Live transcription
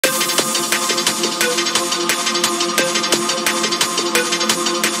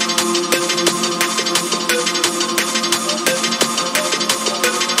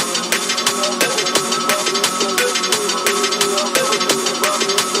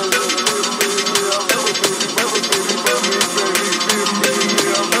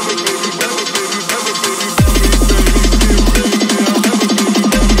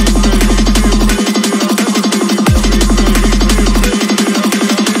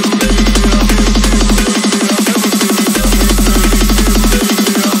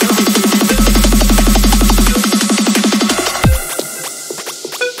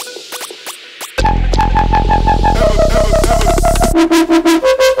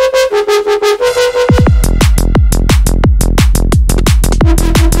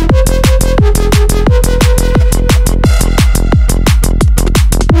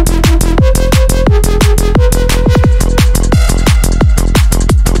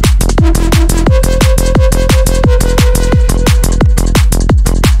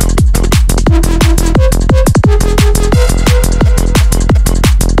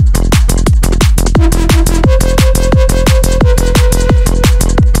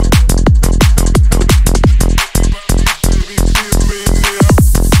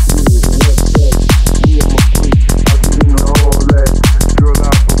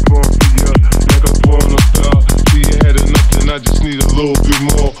bit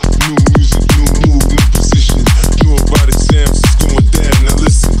more. New music, new move, new position. New body sounds, it's going down. Now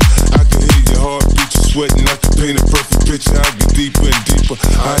listen, I can hear your heartbeat, you sweating. I can paint a perfect picture. I get deeper and deeper.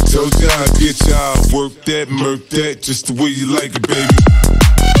 I told you I'd get you. I'll work that, murk that, just the way you like it, baby.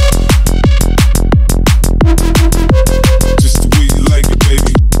 Just the way you like it,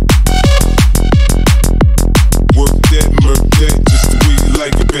 baby. Work that, murk that, just the way you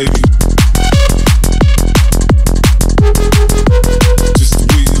like it, baby. Just the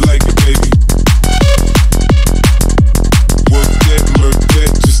way you like it, baby. Work that, murk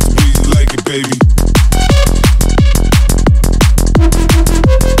that, just the way you like it, baby.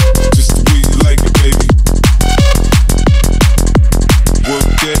 Just the way you like it, baby. Work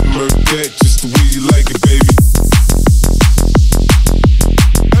that, murk that, just the way you like it, baby.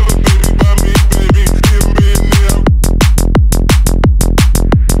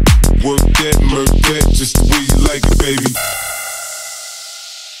 Work that, murk that, just the way you like it, baby.